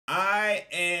I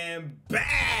am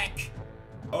back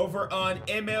over on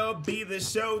MLB The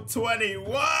Show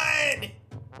 21.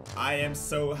 I am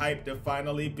so hyped to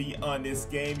finally be on this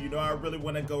game. You know, I really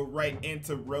want to go right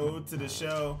into Road to the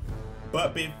Show.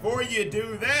 But before you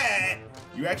do that,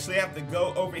 you actually have to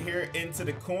go over here into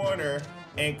the corner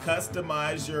and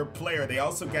customize your player. They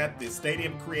also got the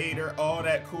stadium creator, all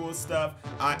that cool stuff.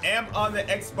 I am on the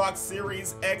Xbox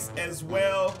Series X as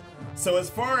well. So as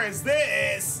far as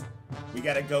this, we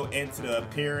gotta go into the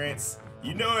appearance.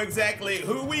 You know exactly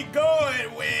who we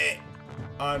going with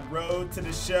on Road to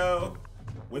the Show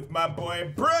with my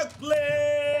boy Brooklyn.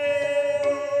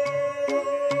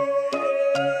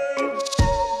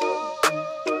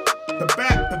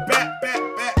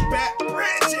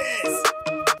 Bridges.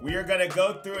 We are gonna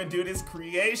go through and do this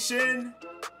creation,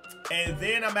 and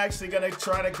then I'm actually gonna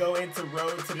try to go into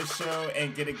Road to the Show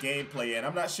and get a gameplay in.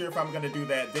 I'm not sure if I'm gonna do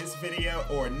that this video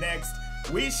or next.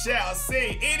 We shall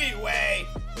see. Anyway,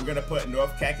 we're gonna put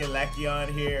North Kakalaki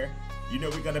on here. You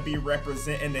know we're gonna be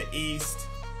representing the East.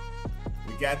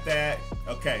 We got that.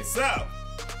 Okay, so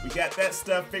we got that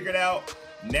stuff figured out.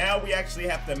 Now we actually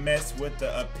have to mess with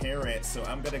the appearance. So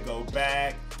I'm gonna go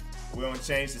back. We're gonna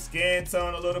change the skin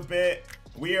tone a little bit.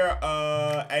 We are,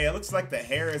 hey, it looks like the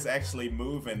hair is actually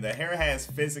moving. The hair has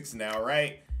physics now,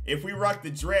 right? If we rock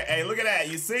the dread, hey, look at that.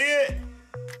 You see it?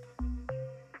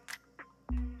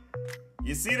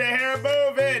 You see the hair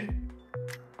moving?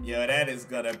 Yo, that is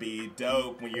gonna be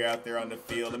dope when you're out there on the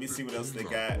field. Let me see what else they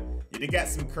got. Yeah, they got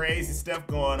some crazy stuff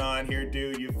going on here,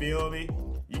 dude. You feel me?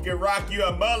 You can rock you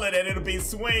a mullet and it'll be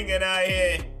swinging out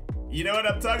here. You know what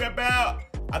I'm talking about?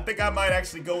 I think I might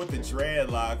actually go with the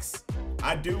dreadlocks.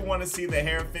 I do want to see the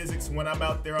hair physics when I'm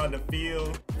out there on the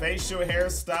field. Facial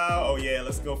hairstyle. Oh yeah,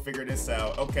 let's go figure this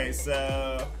out. Okay,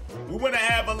 so we want to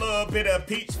have a little bit of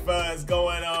peach fuzz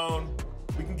going on.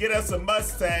 We can get us a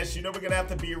mustache. You know we're going to have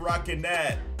to be rocking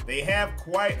that. They have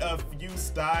quite a few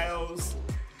styles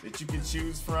that you can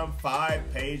choose from.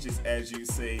 5 pages, as you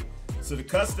see. So the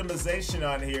customization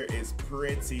on here is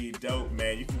pretty dope,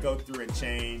 man. You can go through and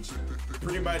change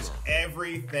pretty much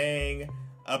everything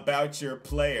about your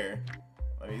player.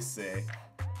 Let me see.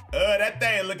 That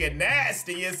thing looking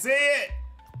nasty, you see it?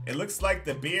 It looks like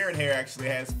the beard hair actually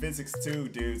has physics too,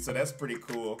 dude, so that's pretty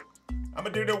cool. I'm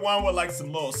gonna do the one with like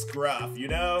some little scruff, you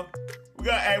know? We're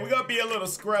gonna be a little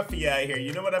scruffy out here,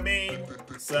 you know what I mean?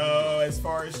 So as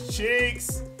far as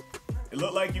cheeks, it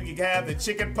look like you can have the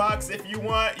chicken pox if you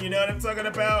want, you know what I'm talking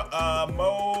about?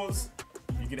 Moles,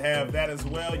 you can have that as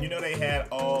well. You know they had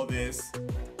all this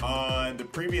on the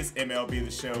previous MLB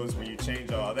The Shows where you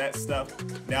change all that stuff.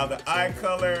 Now the eye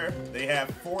color, they have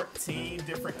 14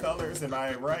 different colors, am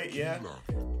I right? Yeah.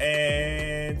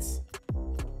 And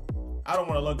I don't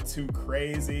want to look too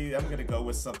crazy. I'm gonna go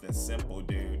with something simple,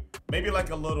 dude. Maybe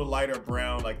like a little lighter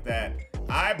brown like that.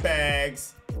 Eye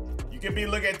bags, you can be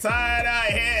looking tired out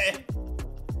here.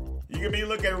 You can be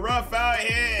looking rough out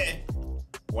here.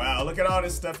 Wow, look at all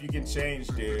this stuff you can change,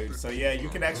 dude. So yeah, you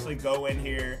can actually go in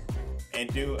here and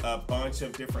do a bunch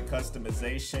of different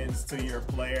customizations to your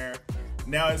player.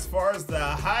 Now, as far as the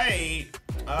height,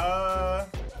 yeah,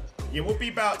 we'll be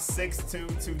about 6'2",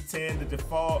 210, the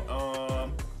default.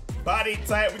 Body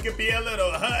type, we could be a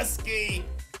little husky.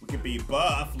 We could be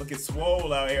buff, looking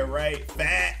swole out here, right?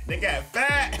 Fat, they got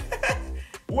fat.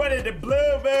 What in the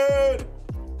blue mood?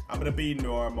 I'm gonna be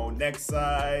normal. Neck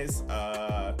size,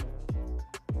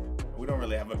 we don't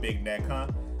really have a big neck, huh?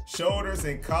 Shoulders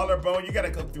and collarbone, you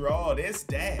gotta go through all this,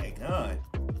 dang, huh?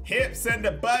 Hips and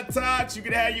the buttocks, you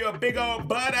can have you a big old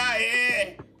butt out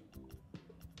here.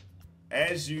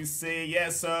 As you see, yeah,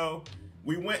 so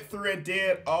we went through and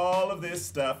did all of this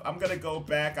stuff. I'm gonna go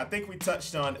back, I think we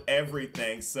touched on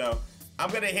everything, so I'm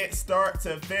gonna hit start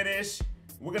to finish.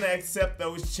 We're gonna accept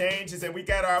those changes, and we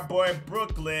got our boy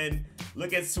Brooklyn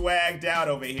looking swagged out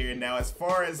over here. Now, as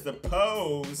far as the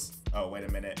pose, oh, wait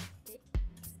a minute.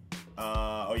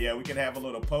 Oh yeah, we can have a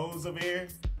little pose over here.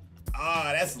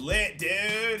 Ah, that's lit,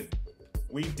 dude.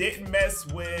 We didn't mess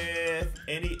with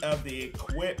any of the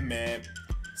equipment,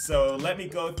 so let me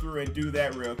go through and do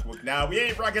that real quick. Now, we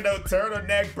ain't rocking no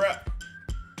turtleneck, bro.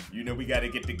 You know we gotta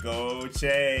get the gold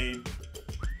chain.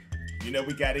 You know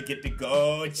we gotta get the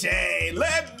gold chain.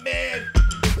 Let me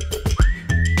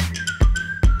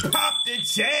pop the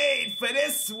chain for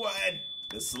this one.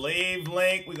 The sleeve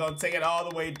length, we're gonna take it all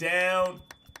the way down.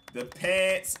 The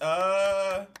pants,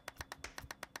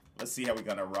 let's see how we're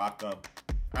gonna rock them.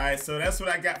 All right, so that's what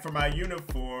I got for my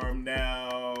uniform.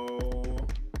 Now,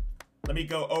 let me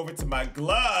go over to my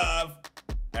glove.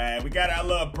 All right, we got our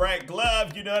little bright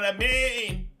glove, you know what I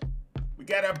mean? We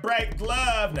got a bright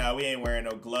glove. No, we ain't wearing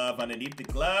no glove underneath the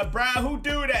glove, bro. Who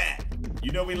do that?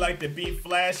 You know we like to be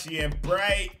flashy and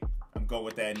bright. I'm going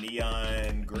with that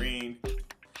neon green.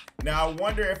 Now I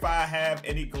wonder if I have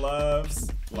any gloves,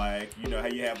 like, you know how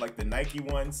you have like the Nike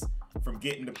ones from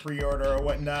getting the pre-order or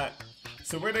whatnot.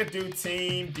 So we're gonna do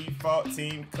team, default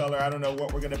team color. I don't know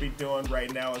what we're gonna be doing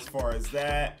right now as far as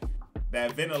that.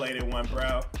 That ventilated one,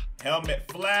 bro.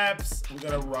 Helmet flaps, we're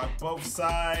gonna rock both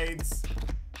sides.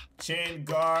 Chin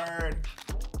guard,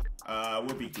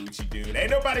 we'll be Gucci, dude.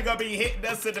 Ain't nobody gonna be hitting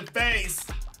us in the face.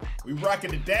 We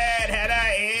rocking the dad hat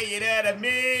out here, you know what I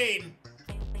mean?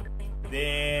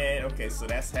 Then, okay, so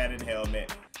that's hat and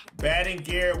helmet. Batting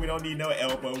gear, we don't need no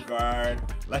elbow guard.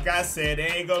 Like I said, they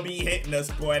ain't gonna be hitting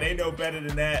us, boy. They know better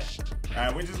than that. All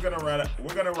right, we're just gonna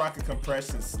rock a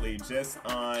compression sleeve just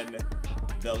on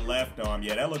the left arm.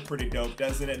 Yeah, that looked pretty dope,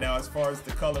 doesn't it? Now, as far as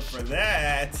the color for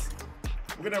that,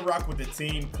 we're gonna rock with the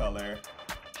team color.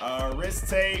 Wrist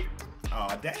tape.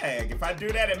 Oh, dang, if I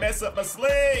do that, it mess up my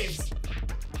sleeves.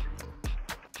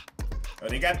 Oh,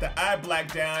 they got the eye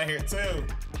black down here too.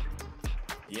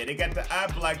 Yeah, they got the eye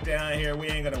black down here. We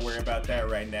ain't gonna worry about that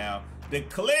right now. The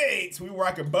cleats, we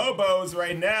rocking Bobos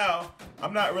right now.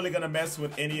 I'm not really gonna mess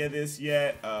with any of this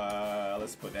yet.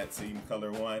 Let's put that team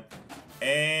color one.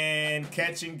 And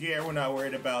catching gear, we're not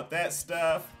worried about that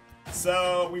stuff.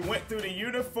 So we went through the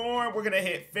uniform. We're gonna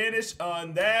hit finish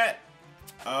on that.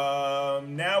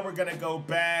 Now we're gonna go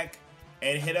back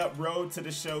and hit up road to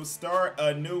the show start.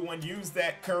 A new one, use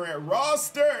that current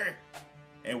roster.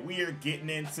 And we are getting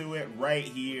into it right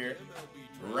here,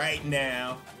 right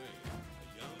now.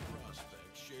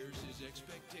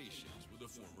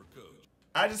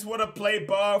 I just want to play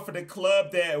ball for the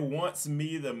club that wants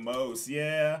me the most,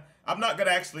 yeah. I'm not going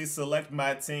to actually select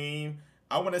my team.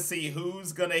 I want to see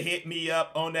who's going to hit me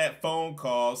up on that phone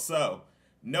call. So,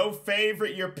 no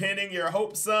favorite you're pinning your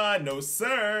hopes on? No,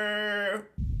 sir.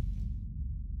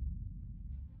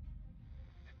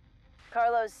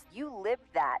 Carlos, you lived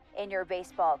that in your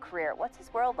baseball career. What's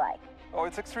this world like? Oh,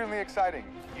 it's extremely exciting.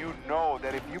 You know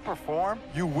that if you perform,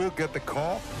 you will get the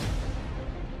call.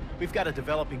 We've got a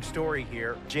developing story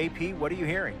here. JP, what are you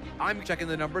hearing? I'm checking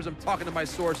the numbers, I'm talking to my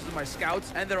sources and my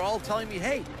scouts, and they're all telling me,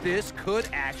 hey, this could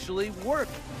actually work.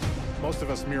 Most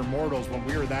of us mere mortals, when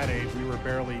we were that age, we were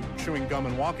barely chewing gum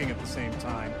and walking at the same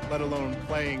time, let alone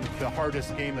playing the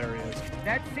hardest game there is.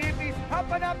 That CFB's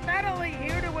pumping up mentally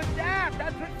here to adapt.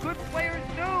 That's what good players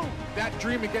do. That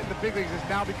dream of getting the big leagues is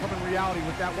now becoming reality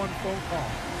with that one phone call.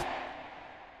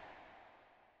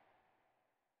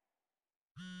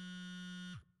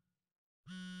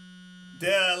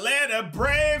 The Atlanta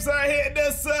Braves are hitting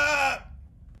us up.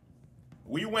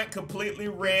 We went completely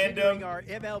random. Our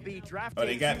MLB draft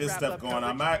they got this stuff going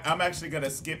on. I'm actually going to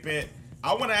skip it.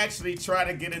 I want to actually try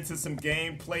to get into some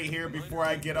gameplay here before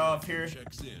I get off here.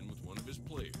 Checks in with one of his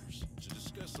players to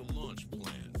discuss a launch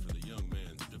plan for the young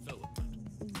man's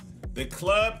development. The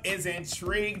club is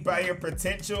intrigued by your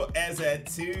potential as a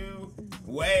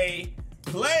two-way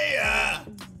player.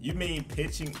 You mean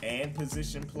pitching and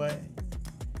position play?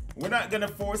 We're not gonna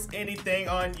force anything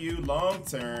on you long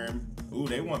term. Ooh,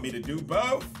 they want me to do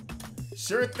both?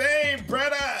 Sure thing,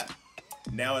 brother.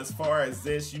 Now, as far as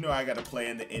this, you know I gotta play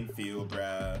in the infield,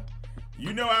 bruh.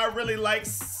 You know I really like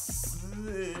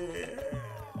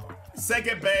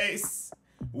second base.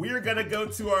 We're gonna go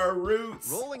to our roots.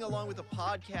 Rolling along with the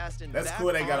podcast and that's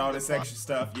cool, they got all this extra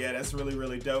stuff. Yeah, that's really,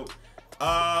 really dope.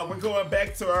 We're going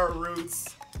back to our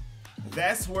roots.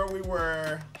 That's where we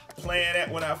were playing at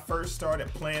when I first started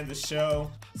playing the show.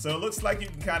 So it looks like you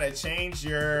can kind of change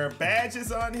your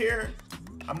badges on here.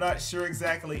 I'm not sure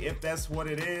exactly if that's what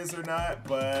it is or not,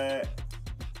 but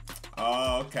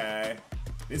okay.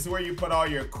 This is where you put all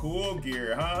your cool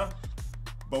gear, huh?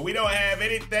 But we don't have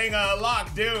anything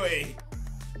unlocked, do we?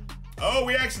 Oh,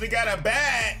 we actually got a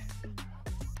bat.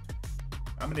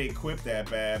 I'm gonna equip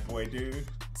that bad boy, dude.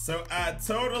 So I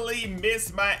totally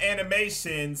missed my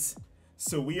animations.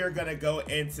 So we are gonna go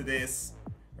into this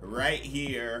right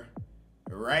here,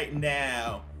 right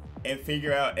now, and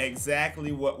figure out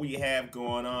exactly what we have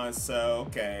going on. So,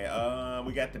 okay,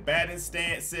 we got the batting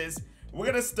stances. We're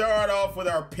gonna start off with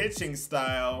our pitching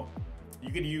style.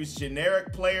 You can use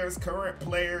generic players, current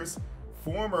players,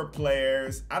 former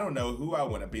players. I don't know who I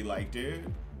wanna be like,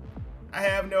 dude. I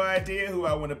have no idea who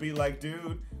I wanna be like,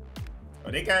 dude.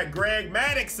 Oh, they got Greg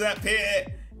Maddux up here.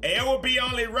 And it would be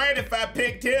only right if I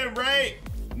picked him, right?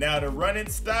 Now the running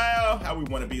style, how we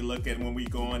want to be looking when we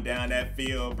going down that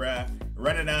field, bruh.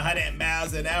 Running 100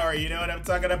 miles an hour, you know what I'm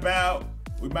talking about?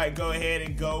 We might go ahead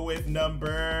and go with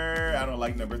number, I don't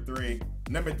like number 3.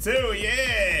 Number 2,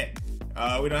 yeah.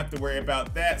 We don't have to worry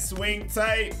about that. Swing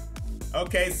type,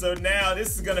 Okay, so now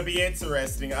this is gonna be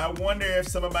interesting. I wonder if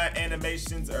some of my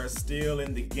animations are still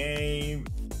in the game.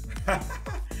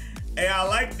 Hey, I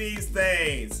like these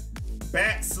things.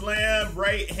 Back slam,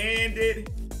 right-handed.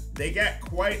 They got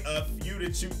quite a few to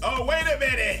choose. Oh, wait a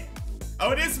minute.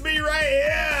 Oh, this me right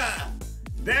here.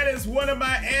 That is one of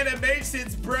my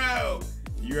animations, bro.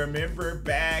 You remember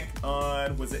back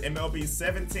on, was it MLB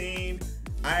 17?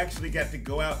 I actually got to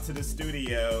go out to the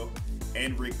studio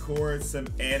and record some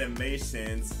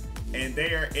animations, and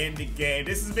they are in the game.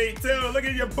 This is me too. Look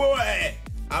at your boy.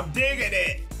 I'm digging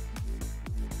it.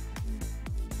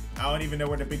 I don't even know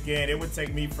where to begin. It would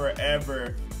take me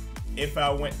forever if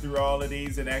I went through all of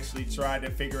these and actually tried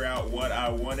to figure out what I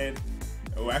wanted.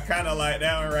 Oh, I kind of like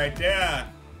that one right there.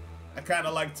 I kind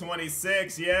of like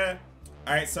 26, yeah?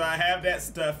 All right, so I have that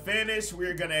stuff finished.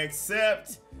 We're gonna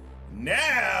accept.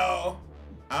 Now,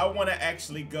 I wanna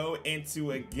actually go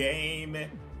into a game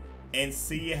and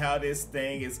see how this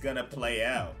thing is gonna play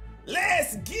out.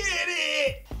 Let's get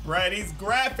it! Right, these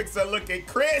graphics are looking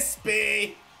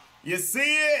crispy. You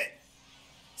see it?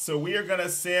 So we are gonna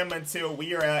sim until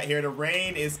we are out here. The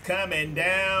rain is coming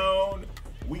down.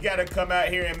 We gotta come out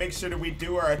here and make sure that we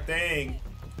do our thing.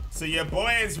 So your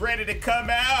boy is ready to come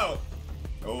out.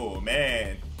 Oh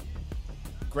man,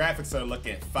 graphics are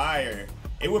looking fire.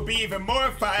 It would be even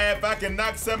more fire if I can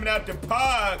knock something out the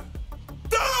park.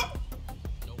 Stop!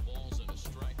 No balls and a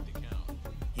strike to count.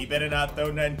 He better not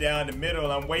throw nothing down the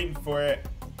middle. I'm waiting for it.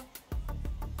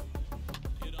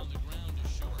 Hit on the ground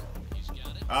is short. He's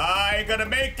got it. I ain't gonna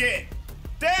make it.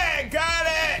 Dang, got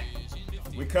it.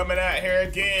 We coming out here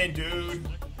again, dude.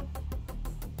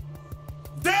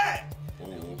 That.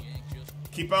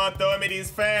 Keep on throwing me these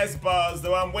fastballs,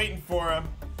 though. I'm waiting for him.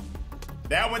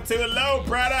 That one too low,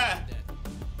 brother.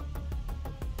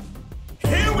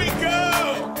 Here we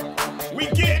go. We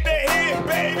get the hit,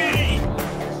 baby.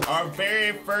 Our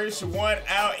very first one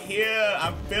out here.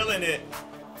 I'm feeling it.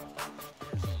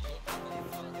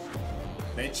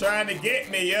 They trying to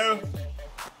get me, yo.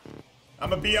 I'm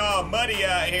gonna be all muddy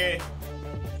out here.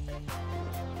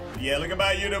 Yeah, look at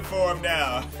my uniform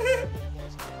now.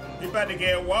 He about to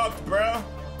get walked, bro.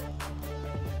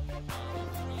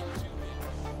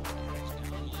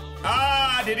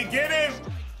 Ah, did he get him?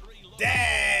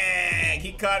 Dang,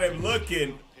 he caught him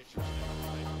looking.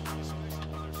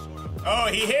 Oh,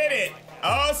 he hit it.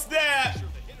 Oh, snap.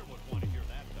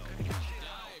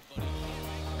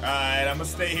 All right, I'm gonna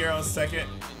stay here on second.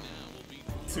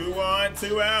 2 on,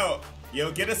 2 out.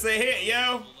 Yo, get us a hit,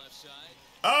 yo.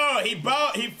 Oh, he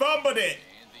fumbled it.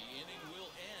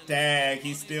 Dang,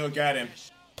 he still got him.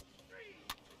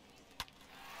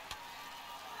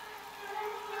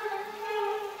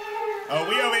 Oh,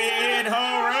 we over here hitting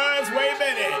home runs? Wait a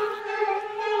minute.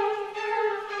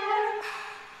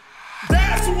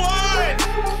 That's one!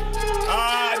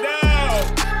 Oh, no.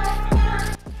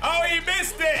 Oh, he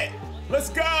missed it. Let's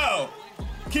go.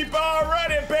 Keep on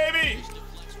running, baby.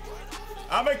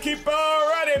 I'm gonna keep on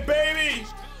running, baby.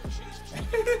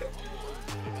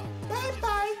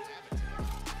 Bye-bye.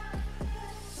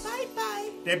 Bye-bye.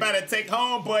 They about to take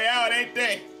homeboy out, ain't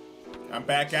they? I'm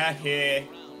back out here.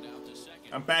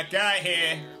 I'm back out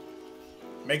here.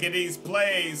 Making these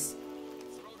plays.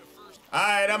 All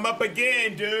right, I'm up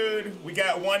again, dude. We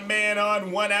got 1 man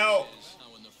on, 1 out.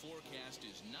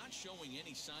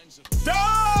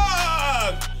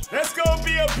 Dog! That's gonna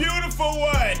be a beautiful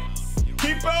one.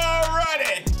 Keep on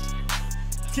running.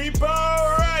 Keep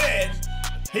on running.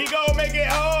 He gonna make it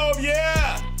home,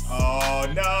 yeah. Oh,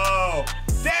 no.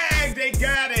 Dang, they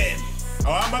got it.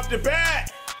 Oh, I'm up to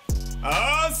bat.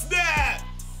 Oh, snap.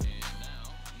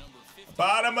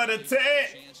 Bottom of the 10.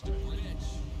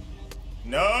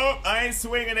 Nope, I ain't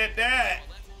swinging at that.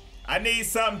 I need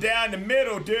something down the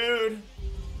middle, dude.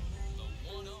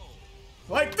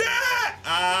 Like that.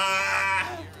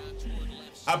 Ah.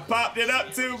 I popped it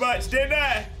up too much, didn't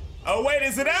I? Oh, wait,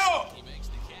 is it out?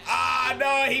 Ah,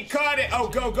 no, he caught it. Oh,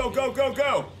 go, go, go, go,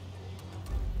 go.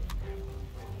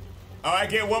 Oh, I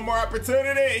get one more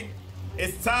opportunity.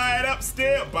 It's tied up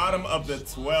still. Bottom of the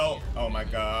 12th. Oh, my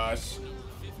gosh.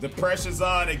 The pressure's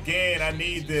on again. I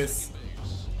need this.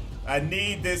 I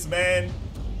need this, man.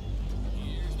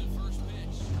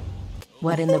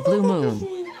 What in the blue moon?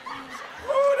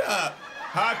 Hold up.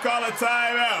 I call a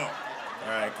timeout. All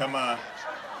right, come on.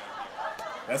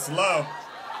 That's low.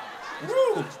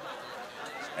 Woo.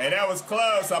 Hey, that was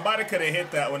close. I might have could have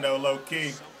hit that one, though,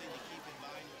 low-key.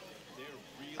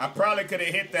 I probably could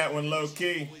have hit that one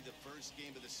low-key.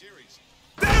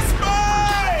 That's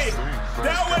mine!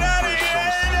 That one out of here,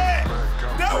 ain't it?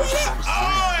 That one out.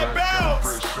 Oh, it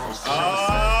bounced.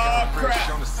 Oh, crap.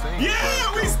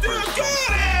 Yeah, we still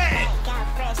got it!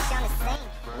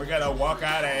 gonna walk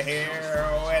out of here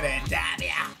with a W.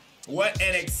 What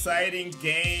an exciting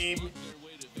game.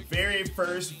 Very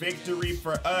first victory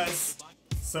for us.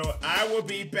 So I will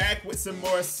be back with some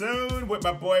more soon with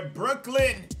my boy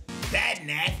Brooklyn.